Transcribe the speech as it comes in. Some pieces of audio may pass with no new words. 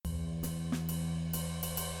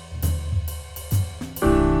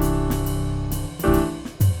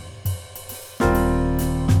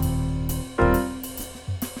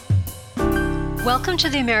Welcome to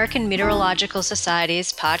the American Meteorological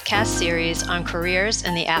Society's podcast series on careers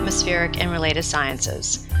in the atmospheric and related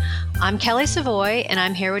sciences. I'm Kelly Savoy, and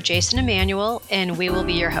I'm here with Jason Emanuel, and we will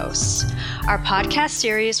be your hosts. Our podcast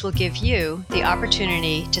series will give you the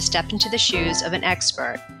opportunity to step into the shoes of an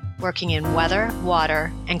expert working in weather,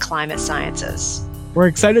 water, and climate sciences. We're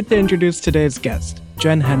excited to introduce today's guest,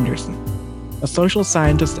 Jen Henderson, a social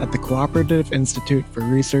scientist at the Cooperative Institute for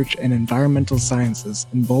Research in Environmental Sciences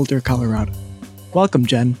in Boulder, Colorado. Welcome,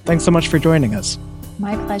 Jen. Thanks so much for joining us.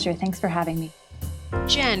 My pleasure. Thanks for having me.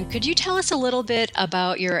 Jen, could you tell us a little bit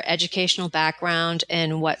about your educational background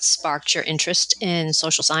and what sparked your interest in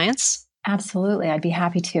social science? Absolutely. I'd be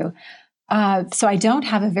happy to. So I don't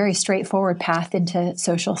have a very straightforward path into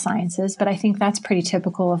social sciences, but I think that's pretty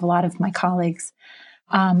typical of a lot of my colleagues.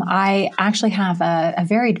 I actually have a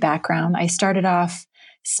varied background. I started off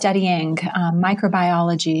studying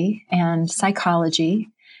microbiology and psychology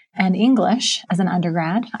and English as an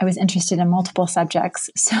undergrad. I was interested in multiple subjects.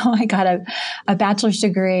 So I got a bachelor's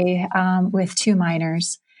degree with 2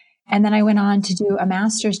 minors. And then I went on to do a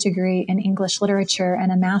master's degree in English literature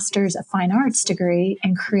and a master's of fine arts degree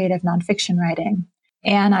in creative nonfiction writing.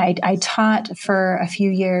 And I taught for a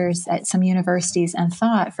few years at some universities and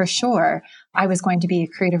thought for sure I was going to be a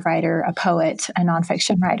creative writer, a poet, a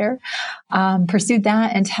nonfiction writer. Pursued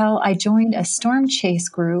that until I joined a storm chase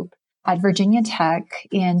group at Virginia Tech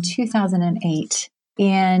in 2008.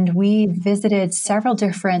 And we visited several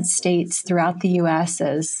different states throughout the U.S.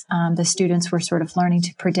 as the students were sort of learning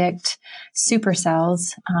to predict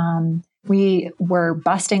supercells. We were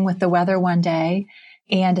busting with the weather one day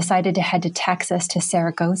and decided to head to Texas to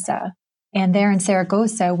Saragossa. And there in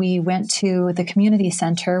Saragossa, we went to the community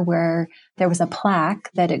center where there was a plaque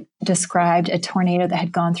that described a tornado that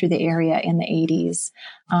had gone through the area in the 80s.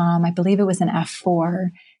 I believe it was an F4.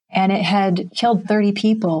 And it had killed 30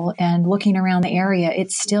 people. And looking around the area,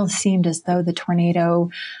 it still seemed as though the tornado,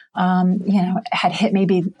 had hit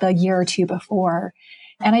maybe the year or two before.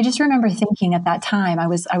 And I just remember thinking at that time, I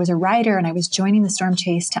was a writer and I was joining the storm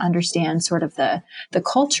chase to understand sort of the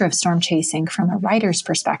culture of storm chasing from a writer's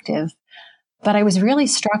perspective. But I was really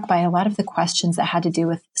struck by a lot of the questions that had to do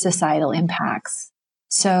with societal impacts.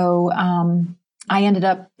 So, I ended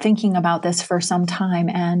up thinking about this for some time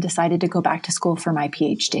and decided to go back to school for my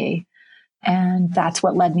PhD. And that's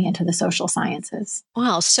what led me into the social sciences.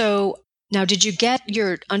 Wow. So now, did you get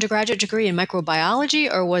your undergraduate degree in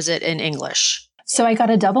microbiology or was it in English? So I got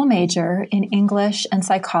a double major in English and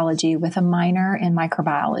psychology with a minor in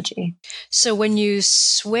microbiology. So when you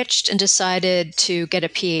switched and decided to get a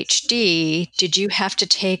PhD, did you have to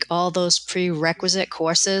take all those prerequisite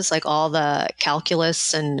courses, like all the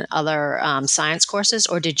calculus and other science courses,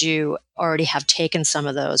 or did you already have taken some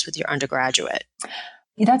of those with your undergraduate?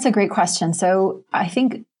 Yeah, that's a great question. So I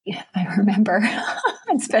think I remember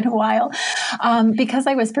it's been a while because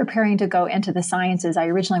I was preparing to go into the sciences. I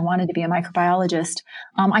originally wanted to be a microbiologist.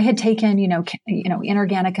 I had taken,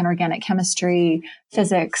 inorganic and organic chemistry,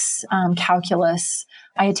 physics, calculus.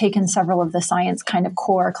 I had taken several of the science kind of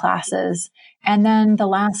core classes. And then the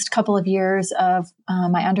last couple of years of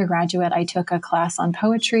my undergraduate, I took a class on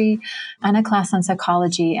poetry and a class on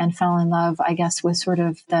psychology and fell in love, I guess, with sort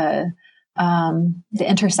of the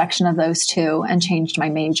intersection of those two and changed my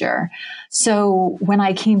major. So when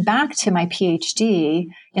I came back to my PhD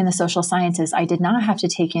in the social sciences, I did not have to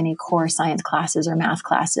take any core science classes or math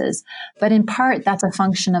classes. But in part, that's a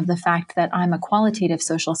function of the fact that I'm a qualitative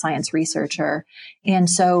social science researcher. And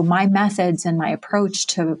so my methods and my approach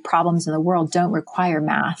to problems in the world don't require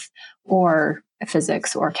math or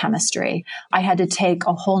physics or chemistry. I had to take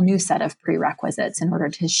a whole new set of prerequisites in order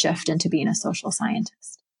to shift into being a social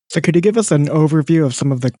scientist. So could you give us an overview of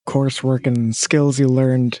some of the coursework and skills you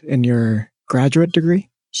learned in your graduate degree?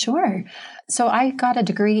 Sure. So I got a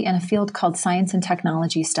degree in a field called Science and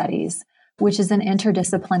Technology Studies, which is an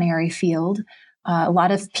interdisciplinary field. A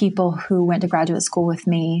lot of people who went to graduate school with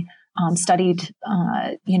me studied,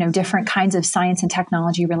 different kinds of science and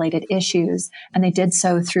technology related issues, and they did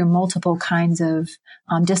so through multiple kinds of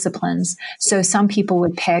disciplines. So some people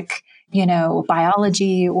would pick,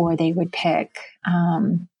 biology, or they would pick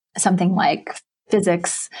something like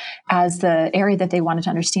physics as the area that they wanted to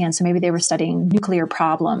understand. So maybe they were studying nuclear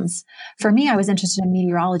problems. For me, I was interested in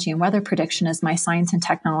meteorology and weather prediction as my science and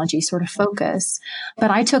technology sort of focus.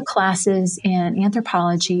 But I took classes in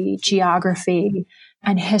anthropology, geography,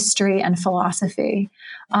 and history and philosophy.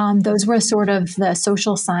 Those were sort of the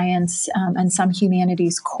social science and some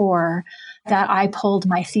humanities core that I pulled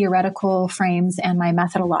my theoretical frames and my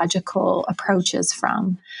methodological approaches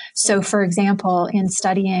from. So, for example, in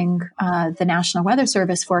studying the National Weather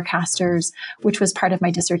Service forecasters, which was part of my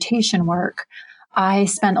dissertation work, I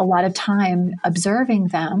spent a lot of time observing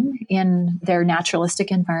them in their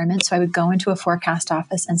naturalistic environment. So I would go into a forecast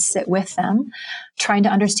office and sit with them, trying to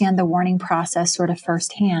understand the warning process sort of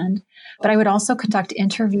firsthand. But I would also conduct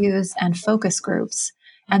interviews and focus groups.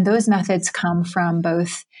 And those methods come from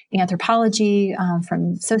both anthropology,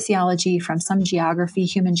 from sociology, from some geography,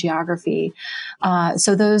 human geography.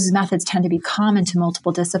 So those methods tend to be common to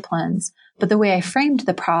multiple disciplines. But the way I framed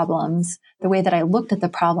the problems, the way that I looked at the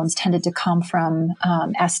problems tended to come from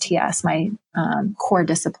STS, my core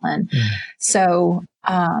discipline. So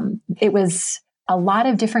it was a lot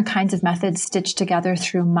of different kinds of methods stitched together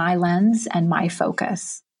through my lens and my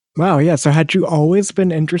focus. Wow, yeah. So had you always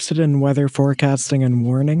been interested in weather forecasting and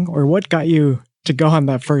warning, or what got you to go on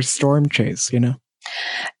that first storm chase,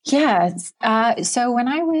 Yeah. So when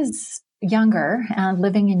I was younger,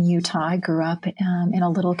 living in Utah, I grew up in a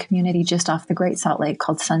little community just off the Great Salt Lake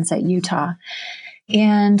called Sunset, Utah.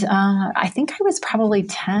 And I think I was probably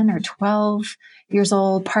 10 or 12 years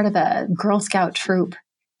old, part of a Girl Scout troop.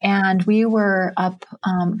 And we were up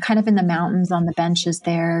kind of in the mountains on the benches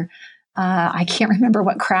there. I can't remember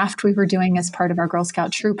what craft we were doing as part of our Girl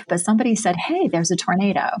Scout troop, but somebody said, "Hey, there's a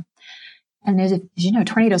tornado." And as you know,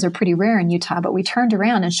 tornadoes are pretty rare in Utah, but we turned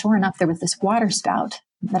around and sure enough, there was this water spout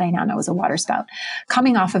that I now know is a water spout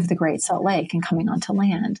coming off of the Great Salt Lake and coming onto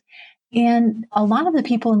land. And a lot of the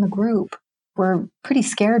people in the group were pretty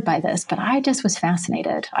scared by this, but I just was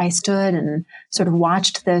fascinated. I stood and sort of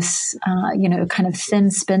watched this, kind of thin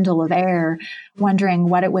spindle of air, wondering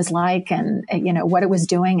what it was like and, what it was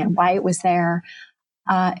doing and why it was there.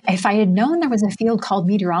 If I had known there was a field called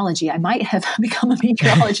meteorology, I might have become a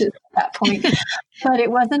meteorologist at that point, but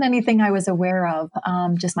it wasn't anything I was aware of.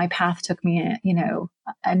 Just my path took me,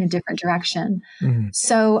 in a different direction. Mm-hmm.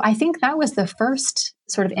 So I think that was the first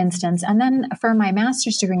sort of instance. And then for my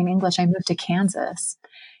master's degree in English, I moved to Kansas,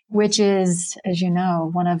 which is, as you know,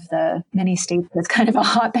 one of the many states that's kind of a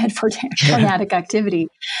hotbed for tornadic activity.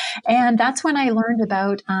 And that's when I learned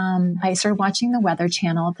about, I started watching the Weather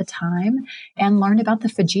Channel at the time and learned about the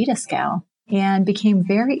Fujita scale and became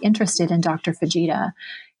very interested in Dr. Fujita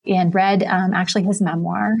and read actually his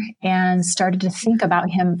memoir and started to think about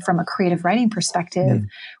him from a creative writing perspective,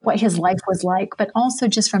 what his life was like, but also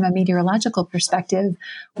just from a meteorological perspective,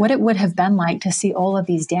 what it would have been like to see all of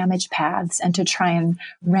these damage paths and to try and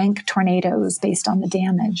rank tornadoes based on the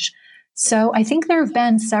damage. So I think there have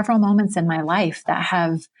been several moments in my life that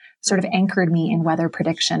have sort of anchored me in weather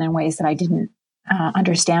prediction in ways that I didn't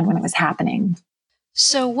understand when it was happening.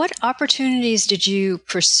 So what opportunities did you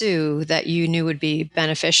pursue that you knew would be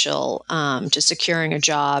beneficial to securing a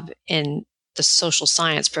job in the social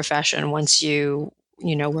science profession once you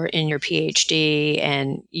were in your PhD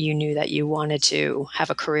and you knew that you wanted to have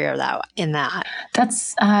a career in that?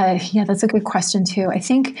 That's a good question too. I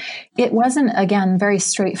think it wasn't, again, very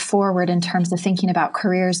straightforward in terms of thinking about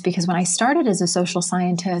careers, because when I started as a social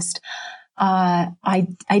scientist,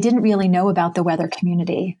 I didn't really know about the weather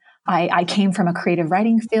community. I came from a creative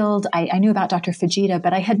writing field. I knew about Dr. Fujita,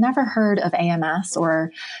 but I had never heard of AMS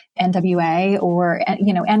or NWA or,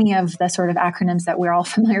 any of the sort of acronyms that we're all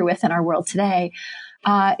familiar with in our world today.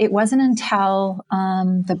 It wasn't until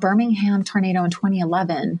the Birmingham tornado in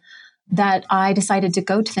 2011 that I decided to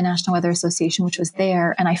go to the National Weather Association, which was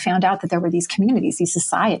there. And I found out that there were these communities, these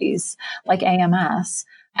societies like AMS,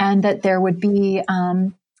 and that there would be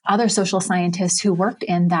other social scientists who worked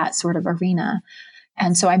in that sort of arena.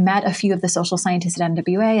 And so I met a few of the social scientists at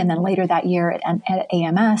NWA and then later that year at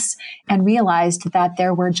AMS and realized that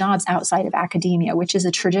there were jobs outside of academia, which is a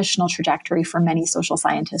traditional trajectory for many social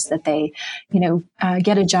scientists, that they,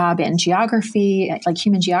 get a job in geography, like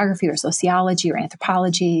human geography or sociology or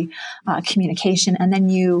anthropology, communication, and then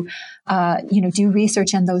you do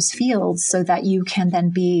research in those fields so that you can then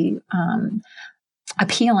be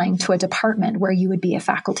appealing to a department where you would be a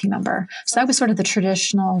faculty member. So that was sort of the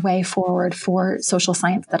traditional way forward for social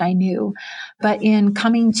science that I knew. But in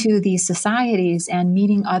coming to these societies and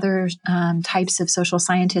meeting other types of social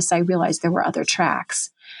scientists, I realized there were other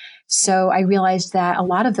tracks. So I realized that a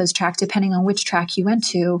lot of those tracks, depending on which track you went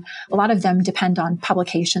to, a lot of them depend on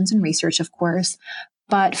publications and research, of course.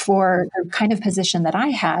 But for the kind of position that I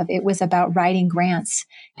have, it was about writing grants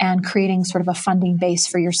and creating sort of a funding base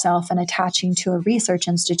for yourself and attaching to a research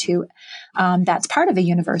institute that's part of a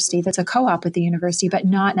university, that's a co-op with the university, but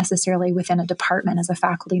not necessarily within a department as a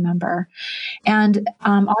faculty member. And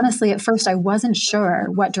honestly, at first, I wasn't sure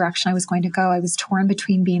what direction I was going to go. I was torn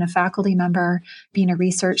between being a faculty member, being a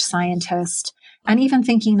research scientist, and even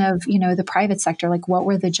thinking of, the private sector, like what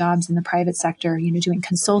were the jobs in the private sector, doing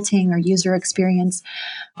consulting or user experience.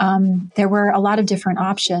 There were a lot of different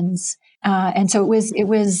options. And so it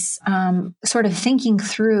was sort of thinking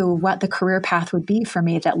through what the career path would be for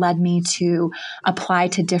me that led me to apply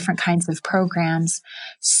to different kinds of programs.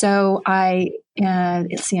 So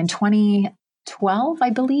let's see, in 2012, I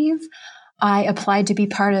believe, I applied to be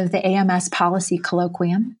part of the AMS Policy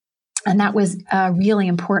Colloquium. And that was really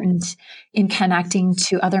important in connecting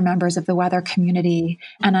to other members of the weather community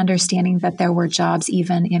and understanding that there were jobs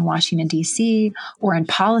even in Washington, D.C. or in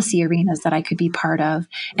policy arenas that I could be part of.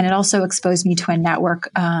 And it also exposed me to a network,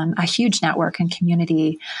 a huge network and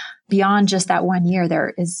community beyond just that 1 year.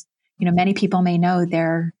 There is, many people may know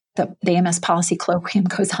the AMS Policy Colloquium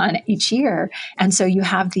goes on each year. And so you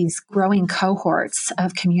have these growing cohorts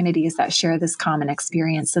of communities that share this common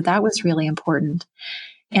experience. So that was really important.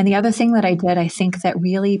 And the other thing that I did, I think that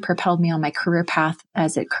really propelled me on my career path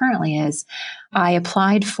as it currently is, I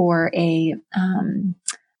applied for a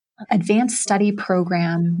advanced study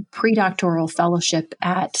program predoctoral fellowship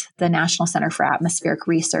at the National Center for Atmospheric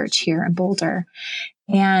Research here in Boulder.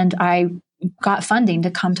 And I got funding to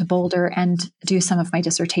come to Boulder and do some of my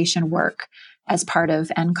dissertation work as part of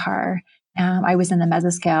NCAR. I was in the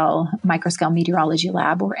Mesoscale Microscale Meteorology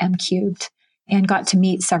Lab, or M-Cubed, and got to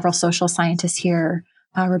meet several social scientists here.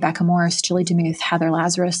 Rebecca Morris, Julie DeMuth, Heather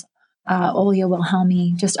Lazarus, Olya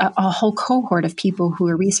Wilhelmi, just a whole cohort of people who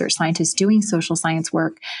are research scientists doing social science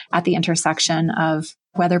work at the intersection of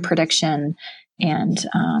weather prediction and,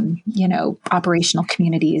 operational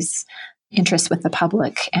communities, interests with the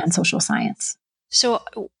public, and social science. So,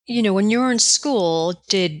 when you were in school,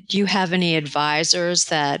 did you have any advisors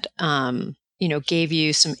that, gave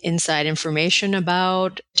you some inside information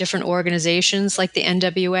about different organizations like the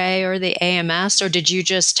NWA or the AMS, or did you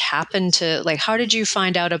just happen to, how did you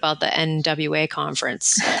find out about the NWA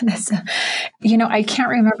conference? I can't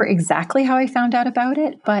remember exactly how I found out about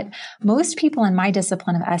it, but most people in my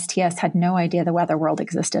discipline of STS had no idea the weather world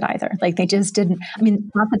existed either. They just didn't,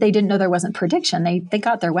 not that they didn't know there wasn't prediction. They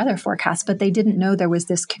got their weather forecast, but they didn't know there was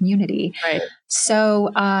this community. Right.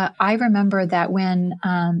 So I remember that when,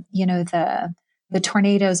 the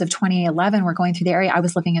tornadoes of 2011 were going through the area, I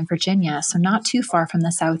was living in Virginia, so not too far from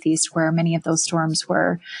the Southeast where many of those storms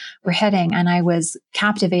were hitting. And I was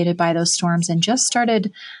captivated by those storms and just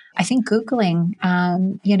started, I think, Googling,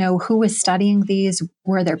 who was studying these,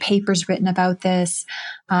 were there papers written about this?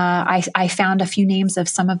 I found a few names of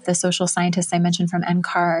some of the social scientists I mentioned from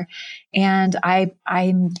NCAR. And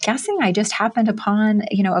I'm guessing I just happened upon,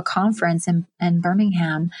 a conference in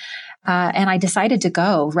Birmingham. And I decided to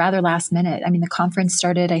go rather last minute. The conference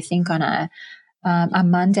started, I think, on a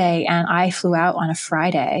Monday, and I flew out on a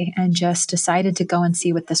Friday and just decided to go and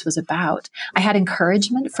see what this was about. I had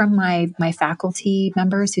encouragement from my faculty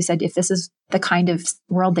members who said, if this is the kind of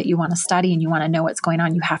world that you want to study and you want to know what's going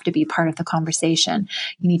on, you have to be part of the conversation.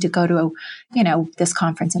 You need to go to, this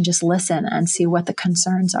conference and just listen and see what the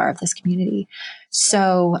concerns are of this community.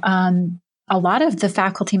 So, a lot of the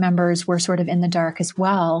faculty members were sort of in the dark as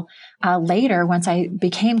well. Later, once I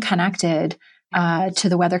became connected to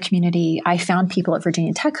the weather community, I found people at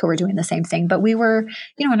Virginia Tech who were doing the same thing, but we were,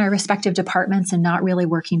 in our respective departments and not really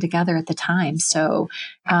working together at the time. So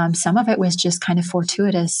some of it was just kind of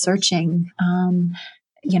fortuitous searching,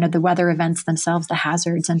 the weather events themselves, the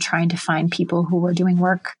hazards, and trying to find people who were doing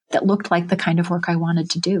work that looked like the kind of work I wanted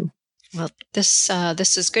to do. Well, this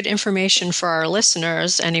is good information for our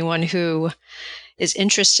listeners. Anyone who is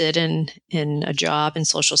interested in a job in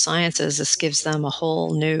social sciences, this gives them a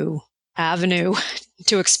whole new avenue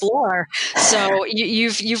to explore. So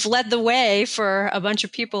you've led the way for a bunch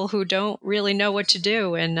of people who don't really know what to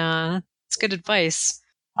do, and it's good advice.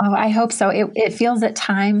 Oh, I hope so. It feels at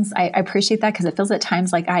times, I appreciate that, because it feels at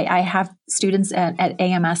times like I have students at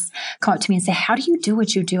AMS come up to me and say, how do you do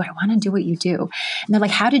what you do? I want to do what you do. And they're like,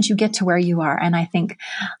 how did you get to where you are? And I think,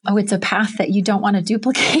 it's a path that you don't want to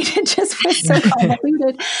duplicate. It just was so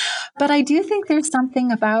convoluted. But I do think there's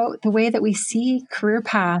something about the way that we see career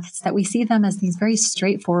paths, that we see them as these very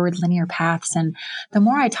straightforward linear paths. And the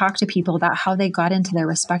more I talk to people about how they got into their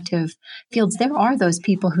respective fields, there are those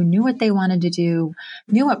people who knew what they wanted to do,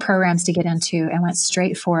 knew what programs to get into, and went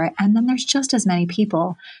straight for it. And then there's just as many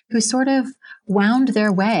people who sort of wound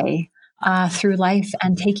their way through life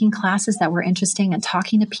and taking classes that were interesting and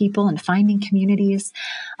talking to people and finding communities.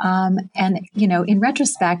 In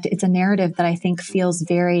retrospect, it's a narrative that I think feels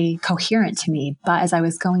very coherent to me. But as I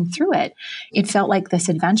was going through it, it felt like this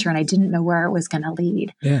adventure and I didn't know where it was going to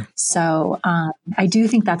lead. Yeah. So I do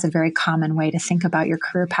think that's a very common way to think about your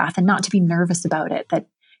career path and not to be nervous about it, that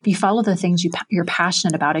if you follow the things you're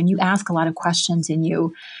passionate about and you ask a lot of questions and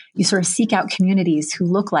you sort of seek out communities who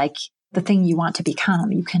look like the thing you want to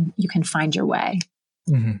become, you can find your way.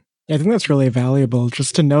 Mm-hmm. I think that's really valuable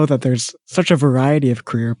just to know that there's such a variety of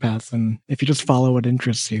career paths. And if you just follow what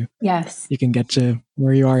interests you, Yes. you can get to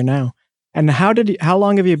where you are now. And how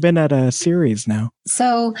long have you been at a Ceres now?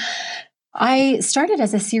 So I started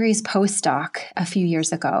as a Ceres postdoc a few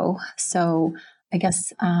years ago. So I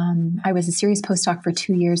guess I was a Ceres postdoc for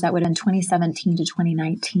 2 years. That would have been 2017 to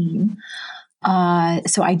 2019.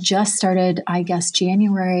 So I just started, I guess,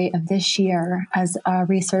 January of this year as a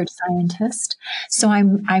research scientist. So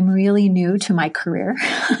I'm really new to my career.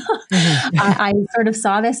 I sort of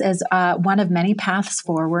saw this as one of many paths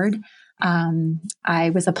forward.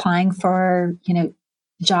 I was applying for,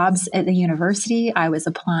 jobs at the university. I was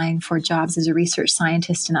applying for jobs as a research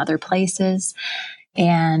scientist in other places.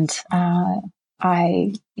 And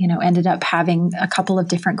I, ended up having a couple of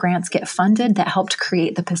different grants get funded that helped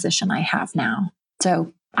create the position I have now.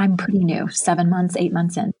 So I'm pretty new, 7 months, 8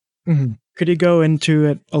 months in. Mm-hmm. Could you go into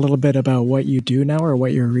it a little bit about what you do now or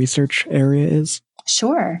what your research area is?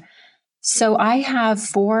 Sure. So I have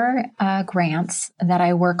 4 grants that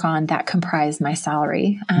I work on that comprise my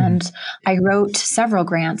salary. And I wrote several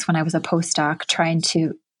grants when I was a postdoc trying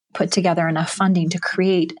to put together enough funding to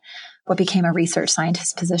create what became a research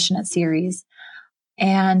scientist position at Ceres.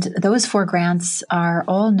 And those 4 grants are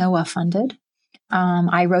all NOAA funded.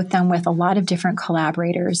 I wrote them with a lot of different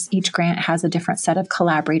collaborators. Each grant has a different set of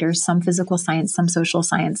collaborators, some physical science, some social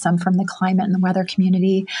science, some from the climate and the weather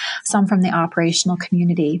community, some from the operational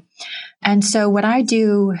community. And so what I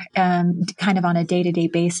do kind of on a day-to-day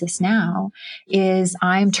basis now is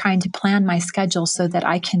I'm trying to plan my schedule so that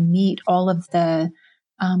I can meet all of the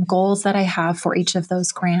goals that I have for each of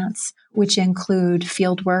those grants, which include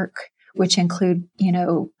field work, which include,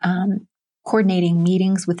 coordinating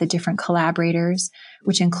meetings with the different collaborators,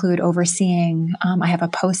 which include overseeing, I have a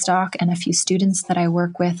postdoc and a few students that I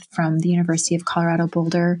work with from the University of Colorado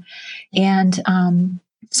Boulder, and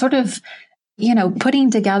sort of,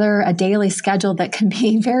 putting together a daily schedule that can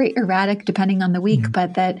be very erratic depending on the week,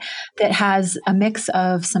 but that has a mix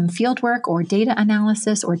of some field work or data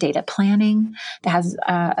analysis or data planning, that has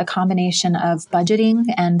a combination of budgeting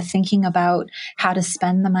and thinking about how to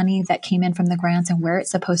spend the money that came in from the grants and where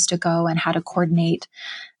it's supposed to go and how to coordinate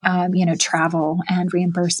travel and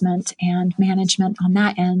reimbursement and management on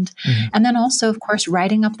that end. And then also, of course,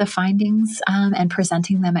 writing up the findings and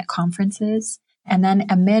presenting them at conferences. And then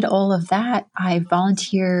amid all of that, I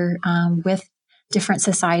volunteer with different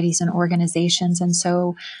societies and organizations.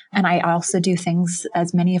 And I also do things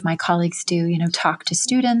as many of my colleagues do, talk to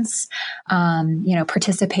students,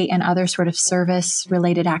 participate in other sort of service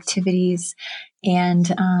related activities, and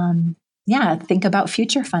think about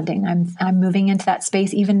future funding. I'm moving into that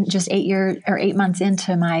space, even just 8 months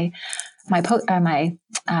into my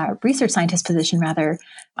research scientist position, rather.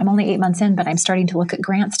 I'm only 8 months in, but I'm starting to look at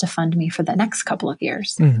grants to fund me for the next couple of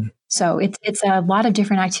years. So it's a lot of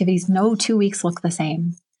different activities. No 2 weeks look the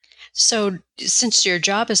same. So since your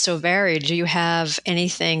job is so varied, do you have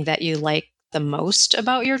anything that you like the most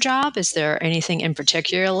about your job? Is there anything in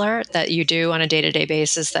particular that you do on a day-to-day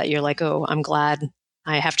basis that you're like, oh, I'm glad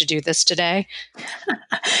I have to do this today?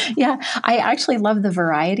 Yeah, I actually love the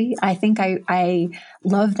variety. I think I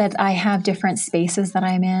love that I have different spaces that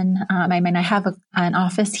I'm in. I have an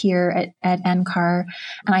office here at NCAR,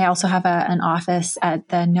 and I also have an office at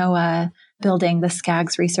the NOAA building, the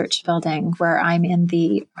Skaggs Research Building, where I'm in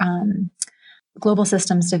the Global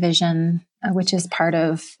Systems Division, which is part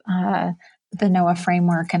of the NOAA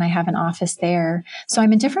framework, and I have an office there. So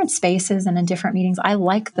I'm in different spaces and in different meetings. I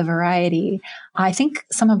like the variety. I think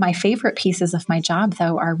some of my favorite pieces of my job,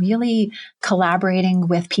 though, are really collaborating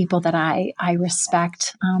with people that I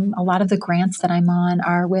respect. A lot of the grants that I'm on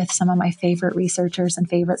are with some of my favorite researchers and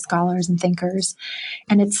favorite scholars and thinkers.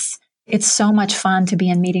 And it's so much fun to be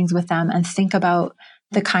in meetings with them and think about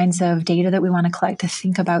the kinds of data that we want to collect, to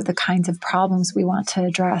think about the kinds of problems we want to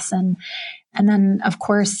address. And then, of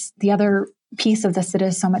course, the other piece of this that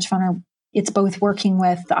is so much fun it's both working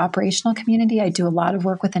with the operational community. I do a lot of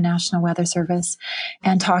work with the National Weather Service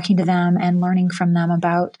and talking to them and learning from them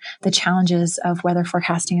about the challenges of weather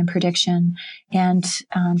forecasting and prediction, and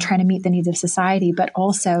trying to meet the needs of society, but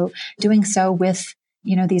also doing so with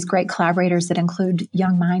these great collaborators that include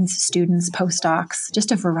young minds, students, postdocs,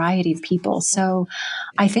 just a variety of people. So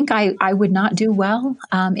I think I would not do well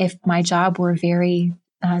if my job were very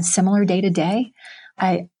similar day to day.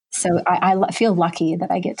 I feel lucky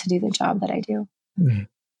that I get to do the job that I do. And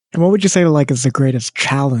what would you say is the greatest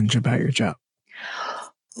challenge about your job?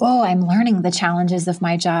 Oh, I'm learning the challenges of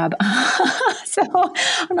my job. So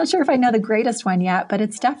I'm not sure if I know the greatest one yet, but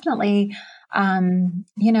it's definitely,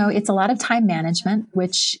 it's a lot of time management,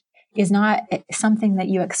 which is not something that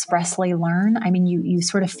you expressly learn. I mean, you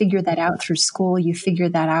sort of figure that out through school. You figure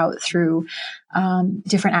that out through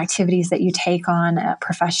different activities that you take on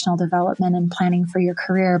professional development and planning for your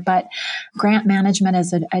career. But grant management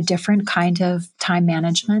is a different kind of time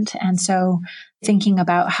management. And so thinking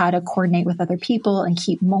about how to coordinate with other people and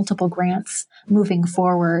keep multiple grants moving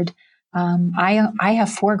forward. I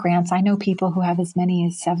have 4 grants. I know people who have as many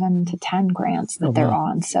as 7 to 10 grants that they're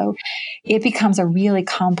on. So it becomes a really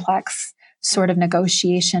complex sort of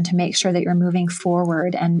negotiation to make sure that you're moving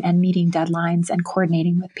forward and meeting deadlines and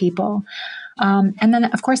coordinating with people. And then,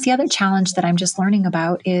 of course, the other challenge that I'm just learning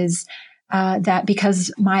about is that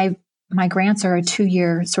because my grants are a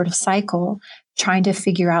 2-year sort of cycle, trying to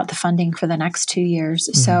figure out the funding for the next 2 years.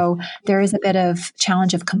 Mm-hmm. So there is a bit of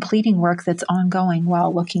challenge of completing work that's ongoing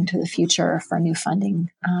while looking to the future for new funding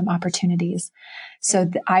opportunities. So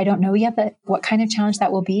I don't know yet what kind of challenge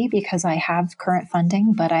that will be because I have current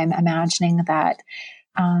funding, but I'm imagining that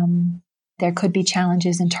there could be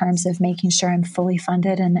challenges in terms of making sure I'm fully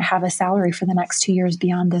funded and have a salary for the next 2 years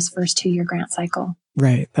beyond this first 2-year grant cycle.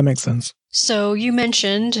 Right. That makes sense. So you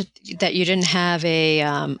mentioned that you didn't have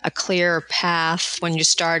a clear path when you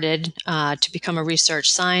started to become a research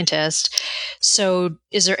scientist. So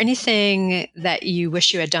is there anything that you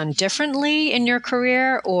wish you had done differently in your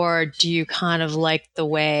career, or do you kind of like the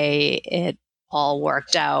way it all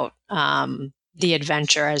worked out, the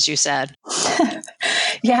adventure, as you said?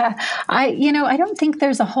 Yeah, I don't think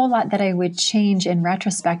there's a whole lot that I would change in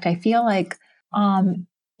retrospect. I feel like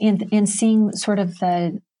in seeing sort of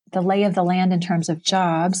the lay of the land in terms of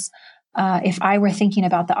jobs, if I were thinking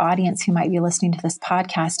about the audience who might be listening to this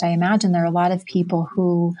podcast, I imagine there are a lot of people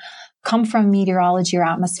who come from meteorology or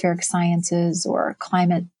atmospheric sciences or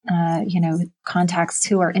climate, contexts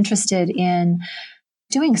who are interested in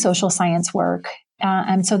doing social science work.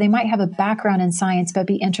 And so they might have a background in science, but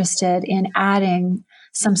be interested in adding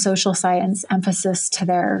some social science emphasis to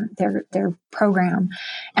their program.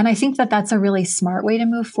 And I think that that's a really smart way to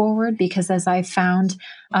move forward because as I've found,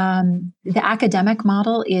 the academic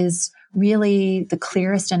model is really the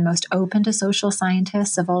clearest and most open to social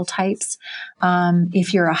scientists of all types.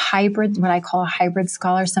 If you're a hybrid, what I call a hybrid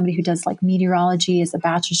scholar, somebody who does like meteorology as a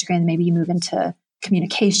bachelor's degree, and maybe you move into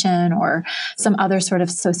communication or some other sort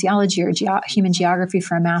of sociology or human geography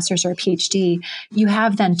for a master's or a PhD, you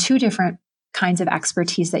have then 2 different kinds of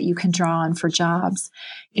expertise that you can draw on for jobs.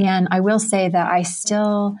 And I will say that I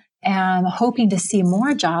still am hoping to see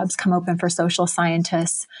more jobs come open for social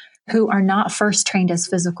scientists who are not first trained as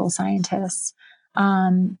physical scientists.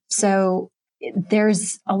 So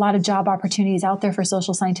there's a lot of job opportunities out there for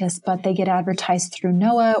social scientists, but they get advertised through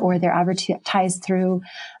NOAA or they're advertised through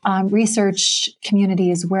research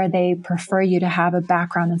communities where they prefer you to have a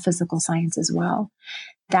background in physical science as well.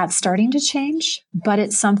 That's starting to change, but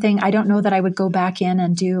it's something I don't know that I would go back in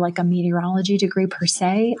and do like a meteorology degree per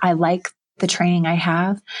se. I like the training I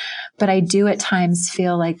have, but I do at times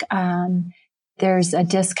feel like there's a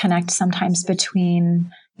disconnect sometimes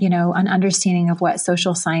between, an understanding of what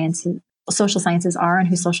social sciences are and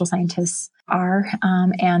who social scientists are,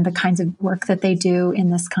 and the kinds of work that they do in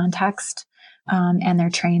this context, and their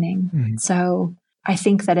training. Mm-hmm. So I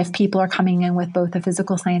think that if people are coming in with both a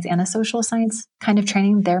physical science and a social science kind of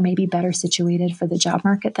training, they're maybe better situated for the job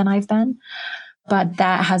market than I've been. But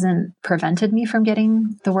that hasn't prevented me from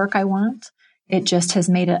getting the work I want. It just has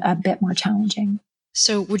made it a bit more challenging.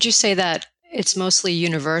 So would you say that it's mostly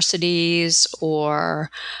universities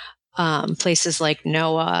or places like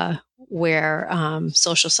NOAA where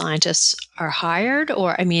social scientists are hired?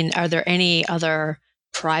 Or, are there any other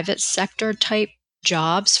private sector type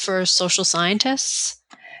jobs for social scientists?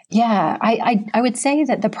 Yeah, I would say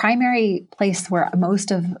that the primary place where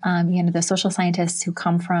most of the social scientists who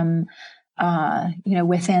come from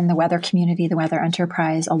within the weather community, the weather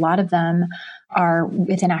enterprise, a lot of them are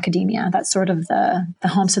within academia. That's sort of the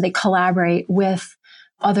home. So they collaborate with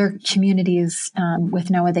other communities with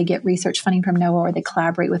NOAA. They get research funding from NOAA or they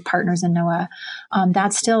collaborate with partners in NOAA.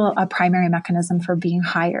 That's still a primary mechanism for being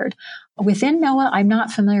hired. Within NOAA, I'm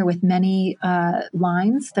not familiar with many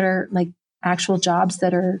lines that are like actual jobs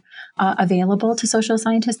that are available to social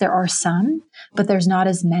scientists. There are some, but there's not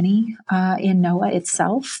as many in NOAA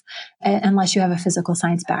itself, unless you have a physical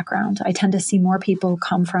science background. I tend to see more people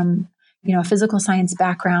come from a physical science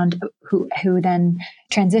background who then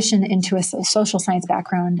transition into a social science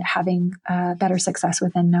background, having better success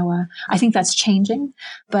within NOAA. I think that's changing,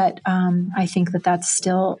 but I think that that's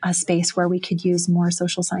still a space where we could use more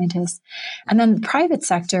social scientists. And then the private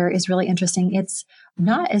sector is really interesting. It's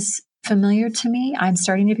not as familiar to me. I'm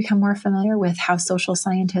starting to become more familiar with how social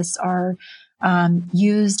scientists are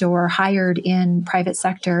used or hired in private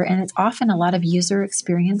sector. And it's often a lot of user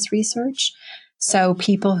experience research. So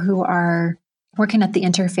people who are working at the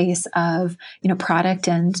interface of, product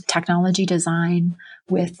and technology design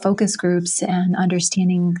with focus groups and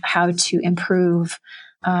understanding how to improve,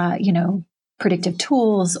 predictive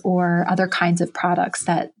tools or other kinds of products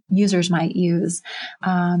that users might use,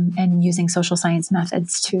 and using social science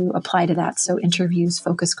methods to apply to that. So interviews,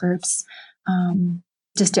 focus groups,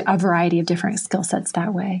 just a variety of different skill sets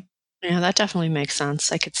that way. Yeah, that definitely makes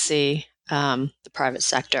sense. I could see the private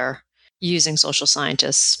sector using social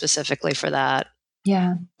scientists specifically for that.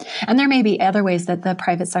 Yeah. And there may be other ways that the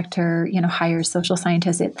private sector, hires social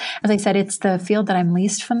scientists. As I said, it's the field that I'm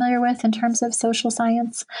least familiar with in terms of social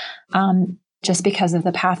science, just because of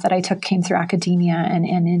the path that I took came through academia and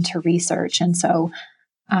into research. And so,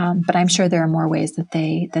 but I'm sure there are more ways that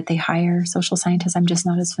they hire social scientists. I'm just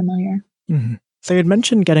not as familiar. Mm-hmm. So you'd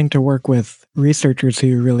mentioned getting to work with researchers who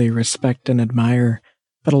you really respect and admire,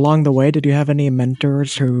 but along the way, did you have any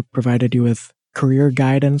mentors who provided you with career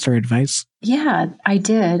guidance or advice? Yeah, I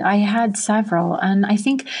did. I had several. And I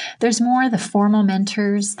think there's more the formal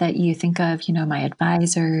mentors that you think of, my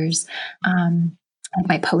advisors, like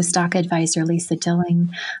my postdoc advisor, Lisa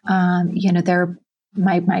Dilling. They're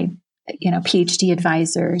my PhD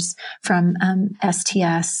advisors from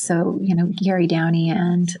STS. So, Gary Downey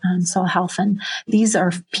and Saul Halfin. These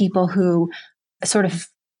are people who sort of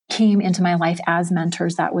came into my life as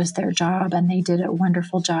mentors. That was their job. And they did a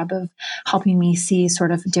wonderful job of helping me see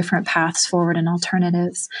sort of different paths forward and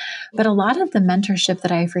alternatives. But a lot of the mentorship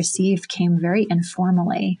that I've received came very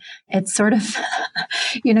informally. It's sort of,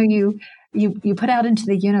 you put out into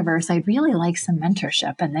the universe, I'd really like some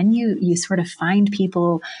mentorship. And then you sort of find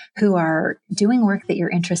people who are doing work that you're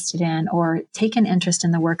interested in or take an interest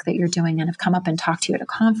in the work that you're doing and have come up and talked to you at a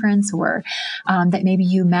conference or that maybe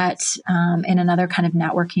you met in another kind of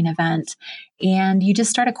networking event. And you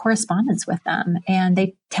just start a correspondence with them. And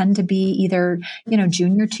they tend to be either,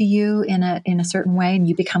 junior to you in a certain way, and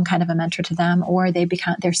you become kind of a mentor to them, or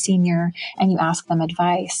they're senior and you ask them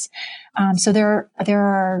advice. So there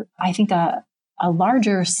are, I think, a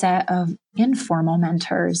larger set of informal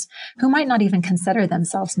mentors who might not even consider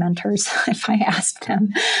themselves mentors if I asked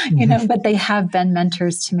them, but they have been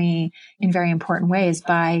mentors to me in very important ways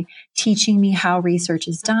by teaching me how research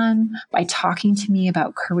is done, by talking to me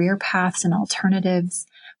about career paths and alternatives,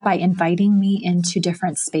 by inviting me into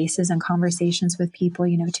different spaces and conversations with people,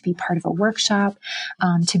 to be part of a workshop,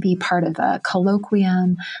 to be part of a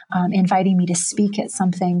colloquium, inviting me to speak at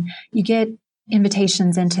something. You get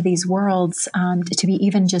invitations into these worlds to be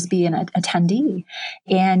an attendee,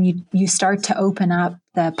 and you start to open up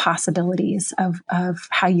the possibilities of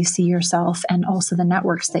how you see yourself and also the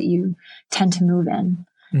networks that you tend to move in.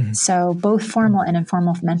 Mm-hmm. So both formal and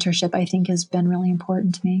informal mentorship, I think, has been really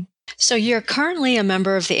important to me. So you're currently a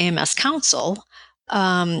member of the AMS Council.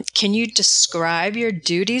 Can you describe your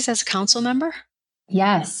duties as a council member?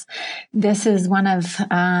 Yes, this is one of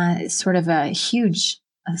sort of a huge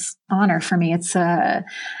honor for me. It's something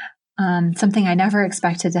I never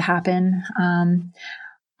expected to happen.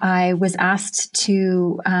 I was asked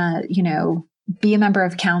to, be a member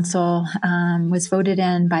of council, was voted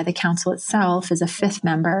in by the council itself as a fifth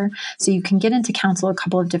member. So you can get into council a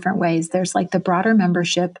couple of different ways. There's like the broader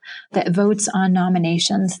membership that votes on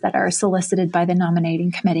nominations that are solicited by the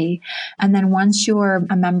nominating committee. And then once you're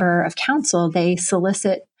a member of council, they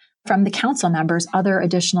solicit from the council members other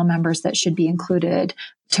additional members that should be included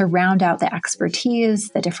to round out the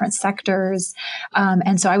expertise, the different sectors.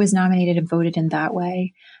 And so I was nominated and voted in that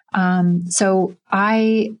way. So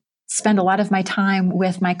I spend a lot of my time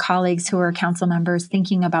with my colleagues who are council members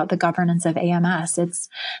thinking about the governance of AMS.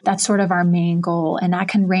 That's sort of our main goal. And that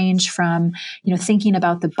can range from, thinking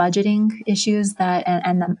about the budgeting issues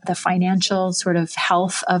and the financial sort of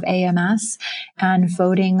health of AMS and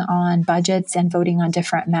voting on budgets and voting on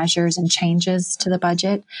different measures and changes to the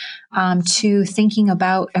budget, to thinking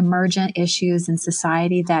about emergent issues in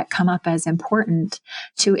society that come up as important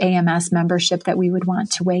to AMS membership that we would want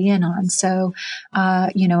to weigh in on. So,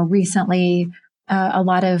 recently, a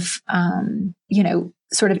lot of,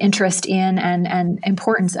 sort of interest in and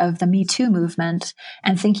importance of the Me Too movement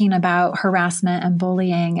and thinking about harassment and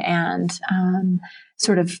bullying and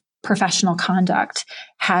sort of professional conduct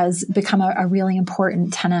has become a really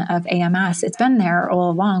important tenet of AMS. It's been there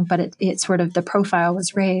all along, but it sort of, the profile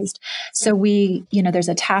was raised. So there's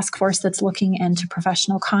a task force that's looking into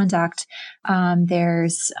professional conduct.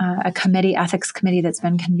 There's a ethics committee that's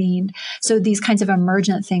been convened. So these kinds of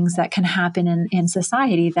emergent things that can happen in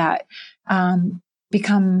society that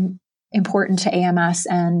become important to AMS,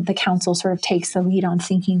 and the council sort of takes the lead on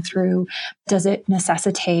thinking through, does it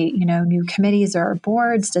necessitate, new committees or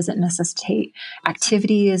boards? Does it necessitate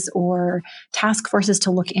activities or task forces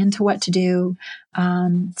to look into what to do?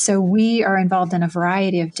 So we are involved in a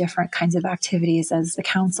variety of different kinds of activities as the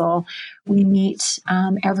council. We meet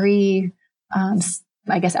every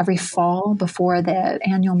fall before the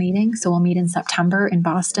annual meeting. So we'll meet in September in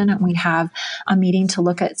Boston, and we have a meeting to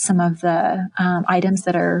look at some of the items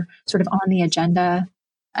that are sort of on the agenda,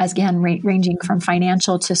 as again, ranging from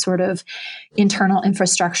financial to sort of internal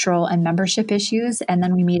infrastructural and membership issues. And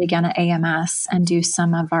then we meet again at AMS and do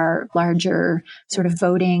some of our larger sort of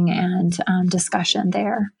voting and discussion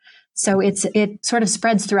there. So it sort of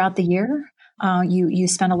spreads throughout the year. You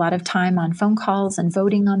spend a lot of time on phone calls and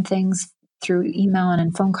voting on things through email and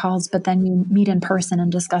in phone calls, but then you meet in person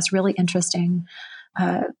and discuss really interesting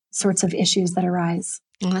sorts of issues that arise.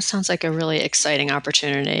 Well, that sounds like a really exciting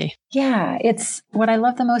opportunity. Yeah, it's what I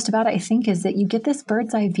love the most about it, I think, is that you get this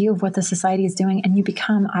bird's eye view of what the society is doing, and you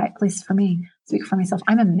become, at least for me, speak for myself,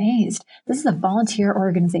 I'm amazed. This is a volunteer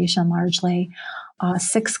organization largely,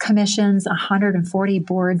 6 commissions, 140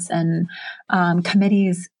 boards and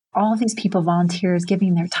committees. All of these people, volunteers,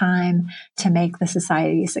 giving their time to make the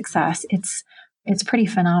society a success. It's pretty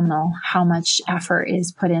phenomenal how much effort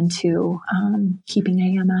is put into keeping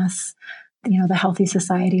AMS, the healthy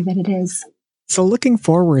society that it is. So looking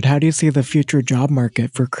forward, how do you see the future job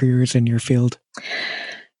market for careers in your field?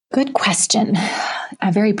 Good question.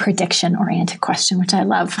 A very prediction-oriented question, which I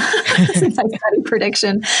love since I study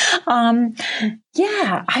prediction. I'm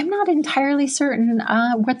not entirely certain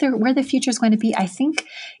where the future is going to be. I think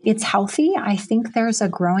it's healthy. I think there's a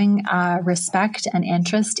growing respect and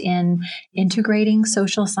interest in integrating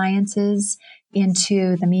social sciences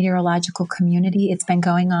into the meteorological community. It's been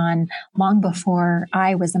going on long before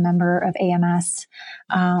I was a member of AMS.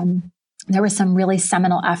 There were some really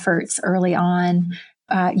seminal efforts early on.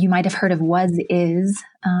 You might have heard of WAS-IS.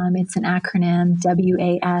 It's an acronym,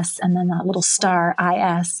 WAS, and then that little star,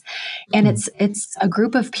 IS. And it's a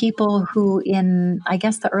group of people who in, I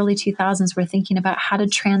guess, the early 2000s were thinking about how to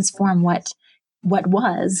transform what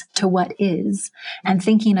was to what is, and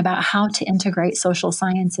thinking about how to integrate social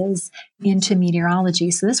sciences into meteorology.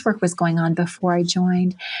 So this work was going on before I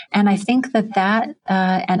joined. And I think that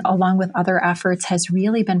and along with other efforts, has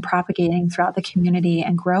really been propagating throughout the community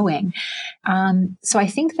and growing. So I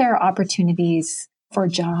think there are opportunities for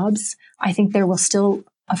jobs. I think there will still,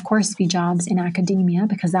 of course, be jobs in academia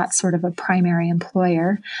because that's sort of a primary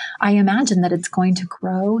employer. I imagine that it's going to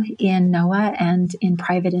grow in NOAA and in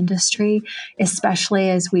private industry, especially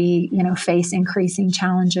as we, face increasing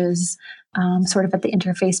challenges sort of at the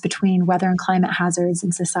interface between weather and climate hazards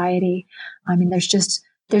and society. I mean,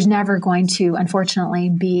 there's never going to, unfortunately,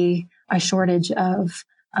 be a shortage of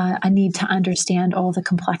a need to understand all the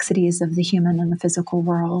complexities of the human and the physical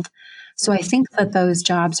world. So I think that those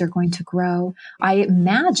jobs are going to grow. I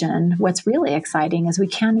imagine what's really exciting is we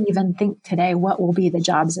can't even think today what will be the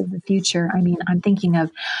jobs of the future. I mean, I'm thinking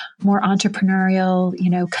of more entrepreneurial,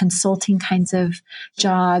 consulting kinds of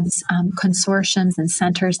jobs, consortiums and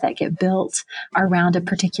centers that get built around a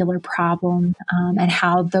particular problem, and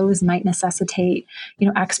how those might necessitate,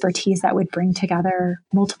 expertise that would bring together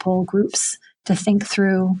multiple groups to think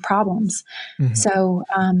through problems. Mm-hmm. So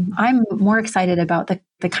I'm more excited about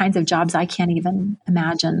the kinds of jobs I can't even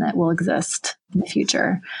imagine that will exist in the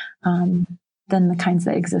future than the kinds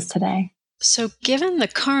that exist today. So given the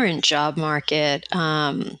current job market,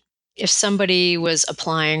 if somebody was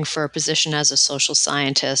applying for a position as a social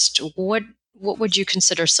scientist, what would you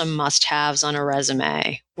consider some must-haves on a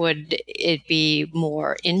resume? Would it be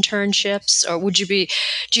more internships, or do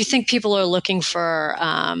you think people are looking for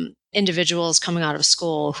individuals coming out of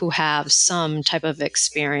school who have some type of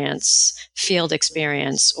experience, field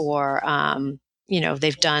experience, or,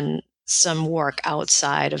 they've done some work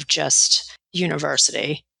outside of just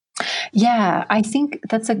university? Yeah, I think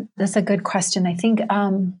that's a good question. I think,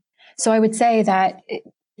 so I would say that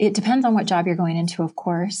it depends on what job you're going into, of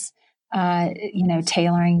course,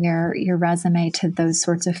 tailoring your resume to those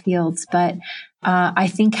sorts of fields. But I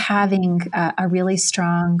think having a really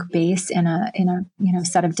strong base in a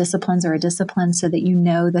set of disciplines or a discipline, so that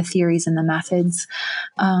the theories and the methods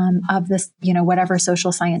of this, whatever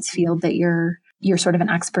social science field that you're you're sort of an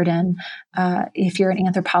expert in. If you're an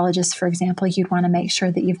anthropologist, for example, you'd want to make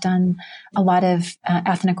sure that you've done a lot of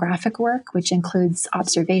ethnographic work, which includes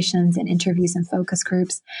observations and interviews and focus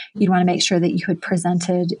groups. You'd want to make sure that you had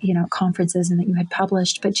presented, conferences and that you had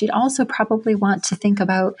published. But you'd also probably want to think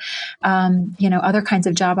about, other kinds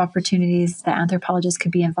of job opportunities that anthropologists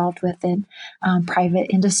could be involved with in private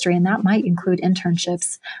industry, and that might include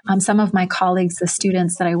internships. Some of my colleagues, the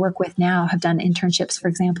students that I work with now, have done internships, for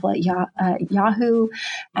example, at Yahoo,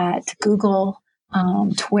 at Google,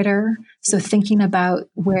 Twitter. So thinking about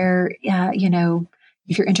where,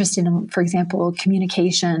 if you're interested in, for example,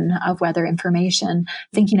 communication of weather information,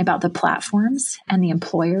 thinking about the platforms and the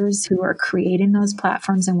employers who are creating those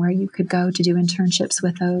platforms and where you could go to do internships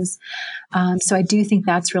with those. So I do think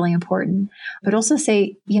that's really important. But also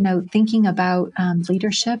say, thinking about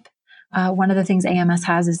leadership. One of the things AMS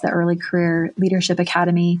has is the Early Career Leadership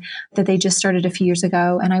Academy that they just started a few years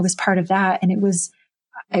ago. And I was part of that. And it was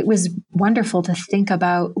wonderful to think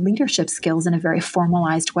about leadership skills in a very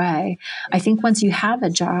formalized way. I think once you have a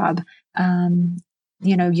job,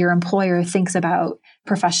 your employer thinks about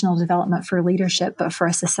professional development for leadership, but for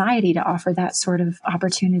a society to offer that sort of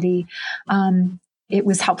opportunity, it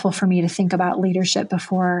was helpful for me to think about leadership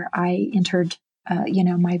before I entered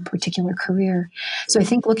my particular career. So I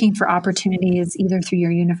think looking for opportunities either through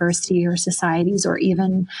your university or societies or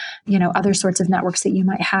even, other sorts of networks that you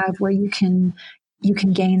might have where you can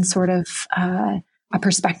gain sort of a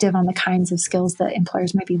perspective on the kinds of skills that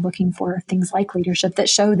employers might be looking for, things like leadership that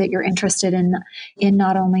show that you're interested in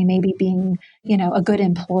not only maybe being, a good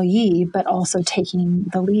employee, but also taking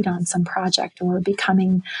the lead on some project or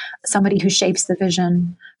becoming somebody who shapes the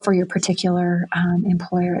vision for your particular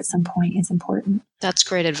employer at some point is important. That's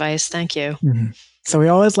great advice. Thank you. Mm-hmm. So we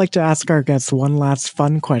always like to ask our guests one last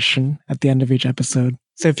fun question at the end of each episode.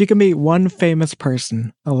 So if you could meet one famous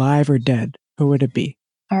person, alive or dead, who would it be?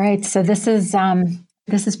 All right. So this is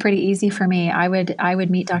pretty easy for me. I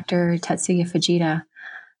would meet Dr. Tetsuya Fujita.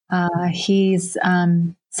 He's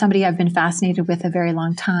somebody I've been fascinated with a very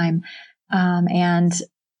long time. And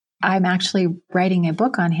I'm actually writing a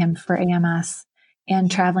book on him for AMS and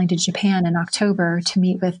traveling to Japan in October to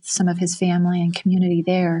meet with some of his family and community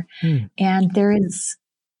there. And there is,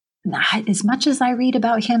 as much as I read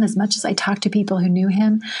about him, as much as I talk to people who knew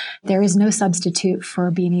him, there is no substitute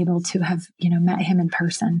for being able to have, met him in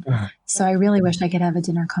person. So I really wish I could have a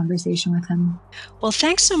dinner conversation with him. Well,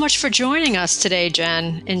 thanks so much for joining us today,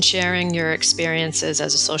 Jen, and sharing your experiences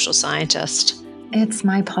as a social scientist. It's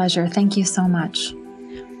my pleasure. Thank you so much.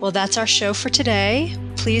 Well, that's our show for today.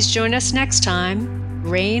 Please join us next time,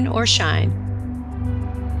 rain or shine.